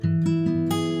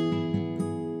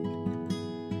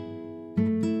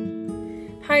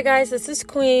Hi guys, this is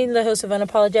Queen, the host of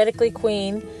Unapologetically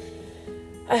Queen.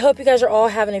 I hope you guys are all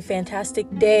having a fantastic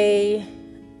day.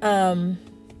 I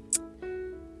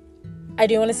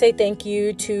do want to say thank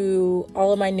you to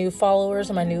all of my new followers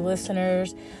and my new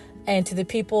listeners, and to the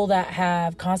people that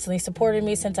have constantly supported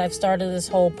me since I've started this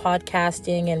whole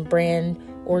podcasting and brand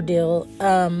ordeal.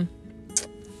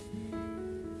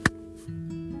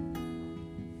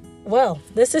 Well,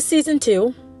 this is season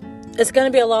 2. It's going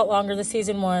to be a lot longer than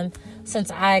season 1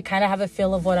 since I kind of have a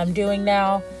feel of what I'm doing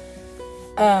now.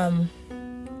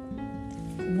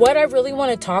 What I really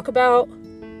want to talk about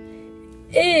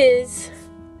is,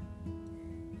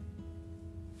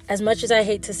 as much as I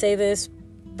hate to say this,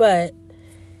 but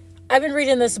I've been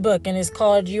reading this book and it's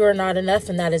called You Are Not Enough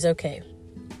and That Is Okay.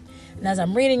 And as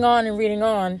I'm reading on,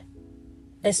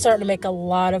 it's starting to make a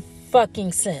lot of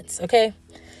fucking sense, okay?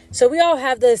 So we all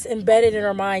have this embedded in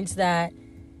our minds that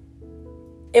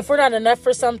if we're not enough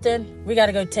for something, we got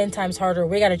to go 10 times harder.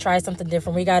 We got to try something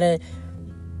different. We got to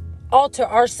alter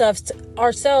ourselves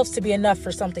to be enough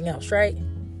for something else, right?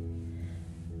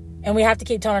 And we have to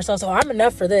keep telling ourselves, oh, I'm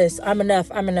enough for this. I'm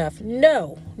enough.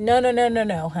 No,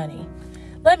 honey.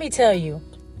 Let me tell you,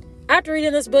 after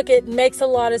reading this book, it makes a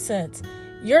lot of sense.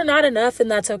 You're not enough,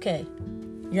 and that's okay.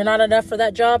 You're not enough for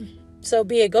that job, so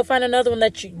be it. Go find another one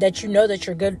that you know that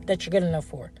you're good enough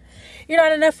for. You're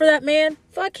not enough for that man?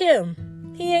 Fuck him.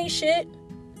 He ain't shit.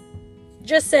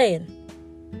 Just saying.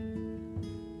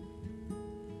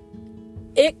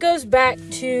 It goes back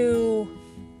to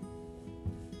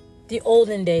the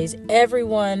olden days.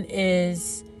 Everyone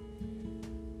is,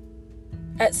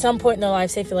 at some point in their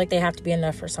lives, they feel like they have to be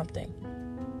enough for something.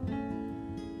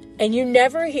 And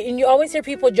you always hear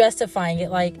people justifying it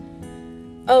like,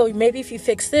 oh, maybe if you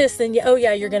fix this, then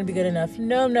you're going to be good enough.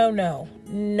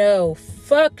 No,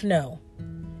 fuck no.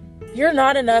 You're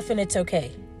not enough and it's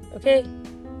okay. Okay?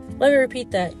 Let me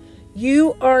repeat that.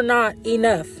 You are not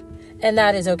enough and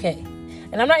that is okay.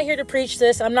 And I'm not here to preach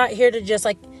this. I'm not here to just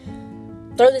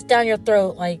throw this down your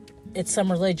throat like it's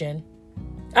some religion.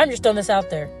 I'm just throwing this out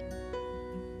there.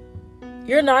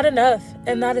 You're not enough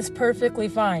and that is perfectly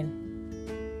fine.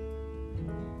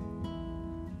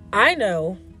 I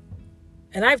know,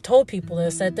 and I've told people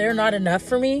this, that they're not enough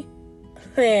for me.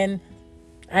 And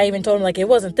I even told them, it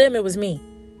wasn't them, it was me.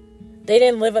 They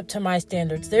didn't live up to my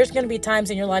standards. There's going to be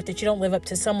times in your life that you don't live up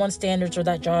to someone's standards or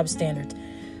that job's standards.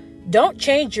 Don't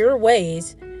change your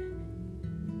ways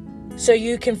so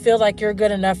you can feel like you're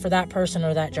good enough for that person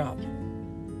or that job.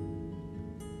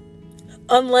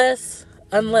 Unless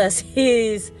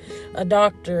he's a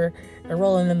doctor and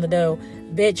rolling in the dough.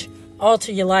 Bitch,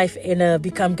 alter your life and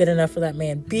become good enough for that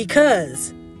man,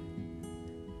 because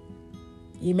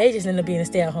you may just end up being a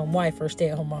stay-at-home wife or a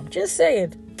stay-at-home mom. Just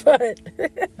saying. But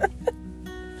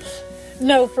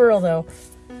no, for real though.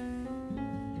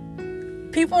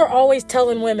 People are always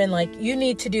telling women you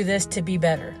need to do this to be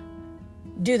better.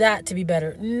 Do that to be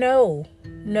better. No.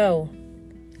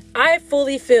 I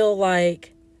fully feel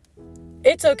like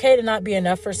it's okay to not be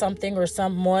enough for something or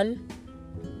someone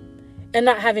and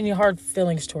not have any hard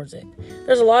feelings towards it.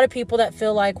 There's a lot of people that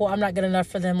feel I'm not good enough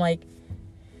for them.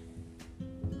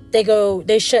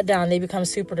 They shut down, they become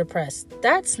super depressed.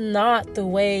 That's not the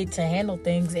way to handle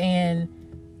things. And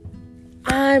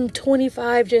I'm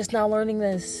 25 just now learning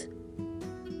this.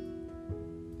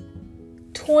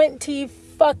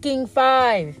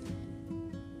 25.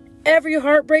 Every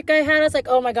heartbreak I had, I was like,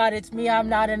 oh my God, it's me. I'm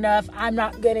not enough. I'm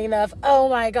not good enough. Oh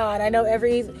my God. I know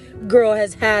every girl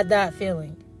has had that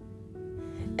feeling.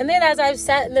 And then as I've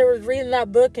sat and there was reading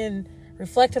that book and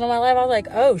reflecting on my life, I was like,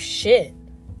 oh shit.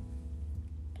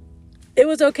 It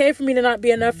was okay for me to not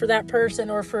be enough for that person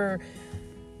or for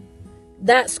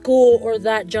that school or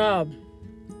that job.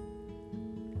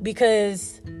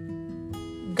 Because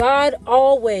God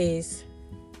always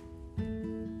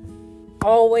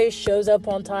shows up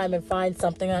on time and finds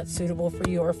something that's suitable for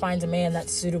you, or finds a man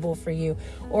that's suitable for you,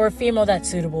 or a female that's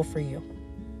suitable for you.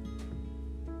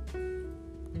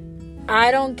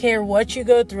 I don't care what you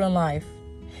go through in life.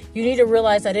 You need to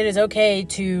realize that it is okay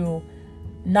to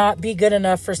not be good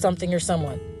enough for something or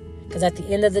someone. Because at the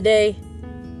end of the day,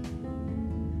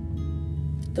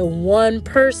 the one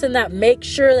person that makes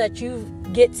sure that you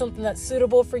get something that's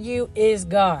suitable for you is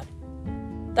God.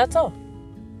 That's all.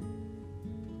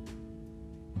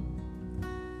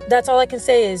 That's all I can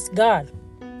say is God.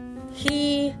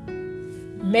 He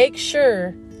makes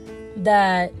sure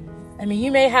that,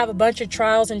 you may have a bunch of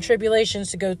trials and tribulations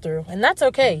to go through, and that's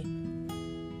okay.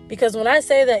 Because when I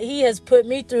say that he has put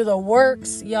me through the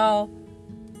works, y'all,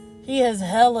 he has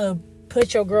hella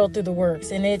put your girl through the works,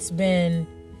 and it's been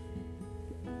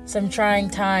some trying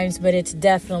times, but it's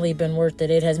definitely been worth it.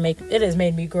 It has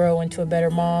made me grow into a better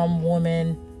mom,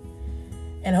 woman,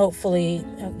 and hopefully,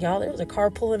 y'all, there was a car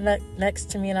pulling next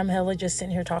to me, and I'm hella just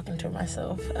sitting here talking to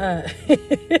myself.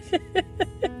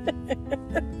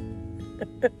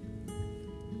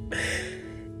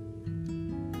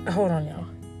 Hold on, y'all.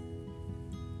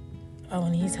 Oh,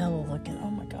 and he's hella looking. Oh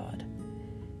my God.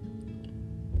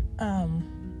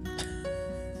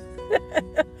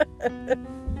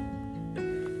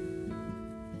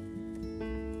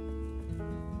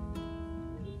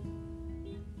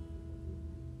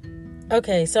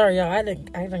 Okay, sorry, y'all. I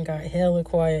done got hella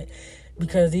quiet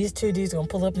because these two dudes gonna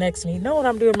pull up next to me. Know what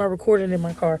I'm doing? My recording in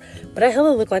my car, but I hella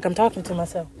look like I'm talking to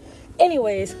myself.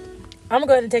 Anyways, I'm gonna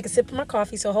go ahead and take a sip of my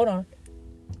coffee. So hold on.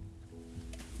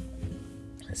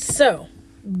 So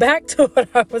back to what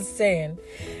I was saying.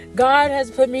 God has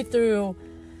put me through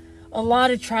a lot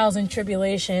of trials and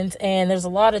tribulations, and there's a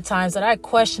lot of times that I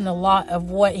question a lot of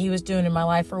what he was doing in my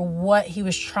life or what he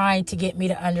was trying to get me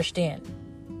to understand.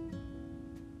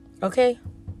 Okay?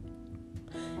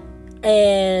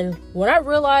 And when I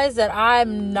realized that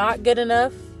I'm not good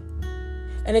enough,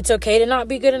 and it's okay to not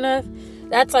be good enough,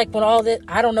 that's like when all that,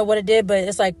 I don't know what it did, but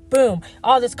it's like, boom,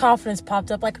 all this confidence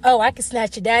popped up. Like, oh, I can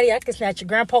snatch your daddy, I can snatch your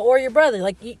grandpa or your brother.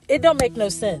 Like, it don't make no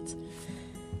sense.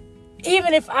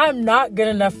 Even if I'm not good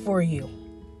enough for you,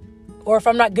 or if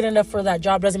I'm not good enough for that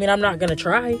job, doesn't mean I'm not going to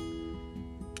try.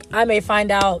 I may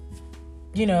find out,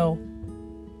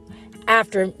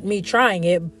 after me trying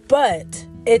it, but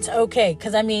it's okay.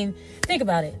 Because, think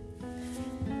about it.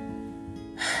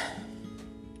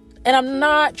 And I'm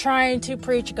not trying to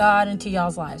preach God into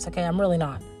y'all's lives, okay? I'm really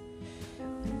not.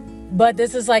 But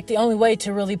this is like the only way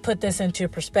to really put this into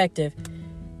perspective.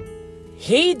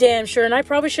 He damn sure, and I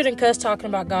probably shouldn't cuss talking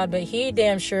about God, but he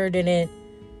damn sure didn't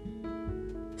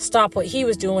stop what he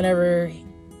was doing whenever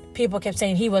people kept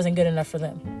saying he wasn't good enough for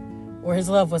them, or his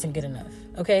love wasn't good enough,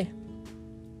 okay?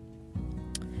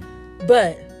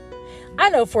 But I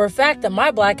know for a fact that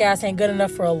my black ass ain't good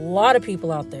enough for a lot of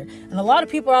people out there. And a lot of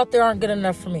people out there aren't good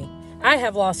enough for me. I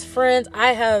have lost friends.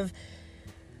 I have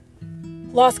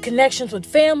lost connections with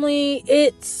family.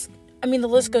 The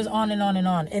list goes on and on and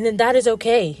on. And then that is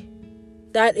okay.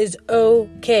 That is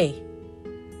okay.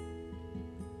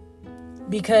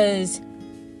 Because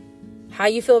how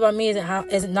you feel about me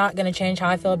is not going to change how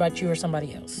I feel about you or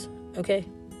somebody else. Okay?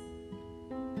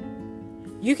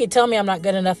 You can tell me I'm not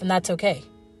good enough, and that's okay.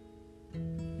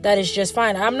 That is just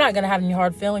fine. I'm not going to have any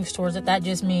hard feelings towards it. That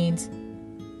just means,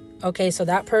 okay, so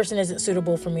that person isn't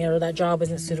suitable for me, or that job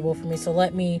isn't suitable for me. So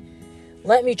let me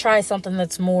try something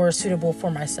that's more suitable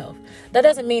for myself. That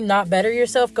doesn't mean not better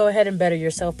yourself. Go ahead and better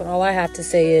yourself. But all I have to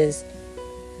say is,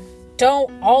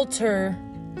 don't alter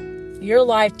your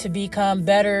life to become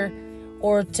better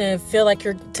or to feel like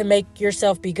to make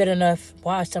yourself be good enough.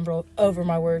 Wow, I stumbled over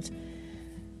my words.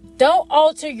 Don't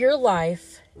alter your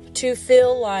life to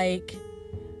feel like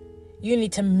you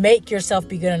need to make yourself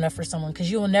be good enough for someone, because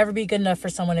you will never be good enough for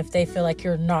someone if they feel like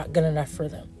you're not good enough for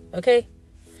them. Okay?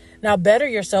 Now, better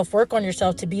yourself. Work on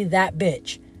yourself to be that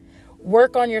bitch.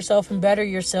 Work on yourself and better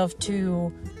yourself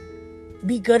to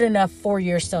be good enough for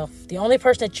yourself. The only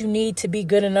person that you need to be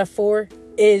good enough for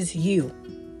is you.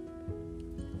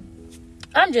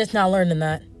 I'm just now learning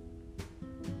that.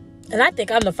 And I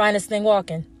think I'm the finest thing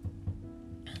walking.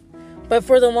 But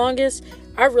for the longest,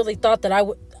 I really thought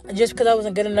that just because I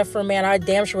wasn't good enough for a man, I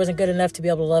damn sure wasn't good enough to be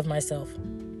able to love myself.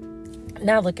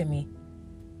 Now look at me.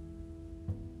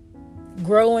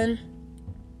 Growing.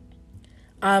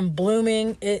 I'm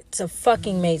blooming. It's a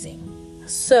fucking amazing.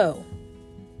 So,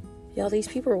 y'all, these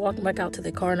people are walking back out to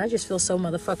the car, and I just feel so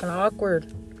motherfucking awkward.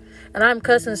 And I'm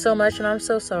cussing so much, and I'm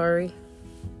so sorry.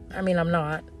 I'm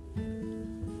not.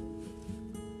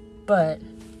 But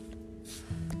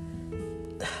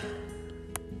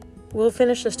we'll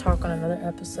finish this talk on another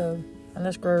episode. And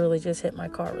this girl really just hit my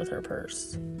car with her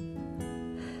purse.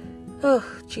 Oh,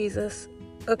 Jesus.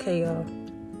 Okay, y'all.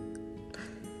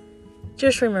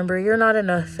 Just remember, you're not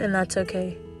enough, and that's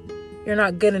okay. You're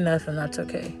not good enough, and that's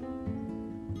okay.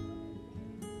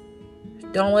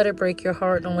 Don't let it break your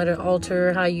heart. Don't let it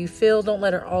alter how you feel. Don't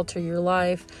let it alter your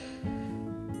life.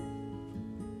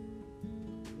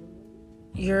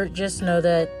 Just know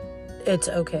that it's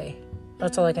okay.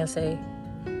 That's all I can say.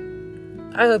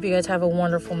 I hope you guys have a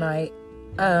wonderful night.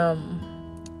 I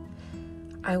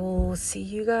will see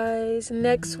you guys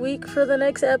next week for the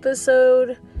next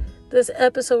episode. This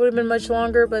episode would have been much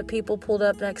longer, but people pulled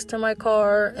up next to my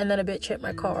car, and then a bitch hit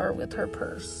my car with her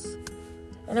purse.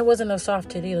 And it wasn't no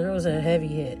soft hit either. It was a heavy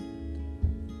hit.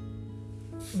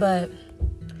 But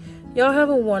y'all have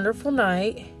a wonderful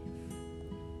night.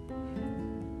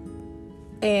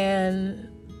 and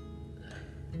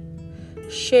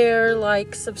share,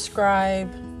 like,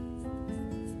 subscribe,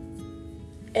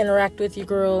 interact with your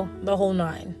girl, the whole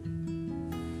nine.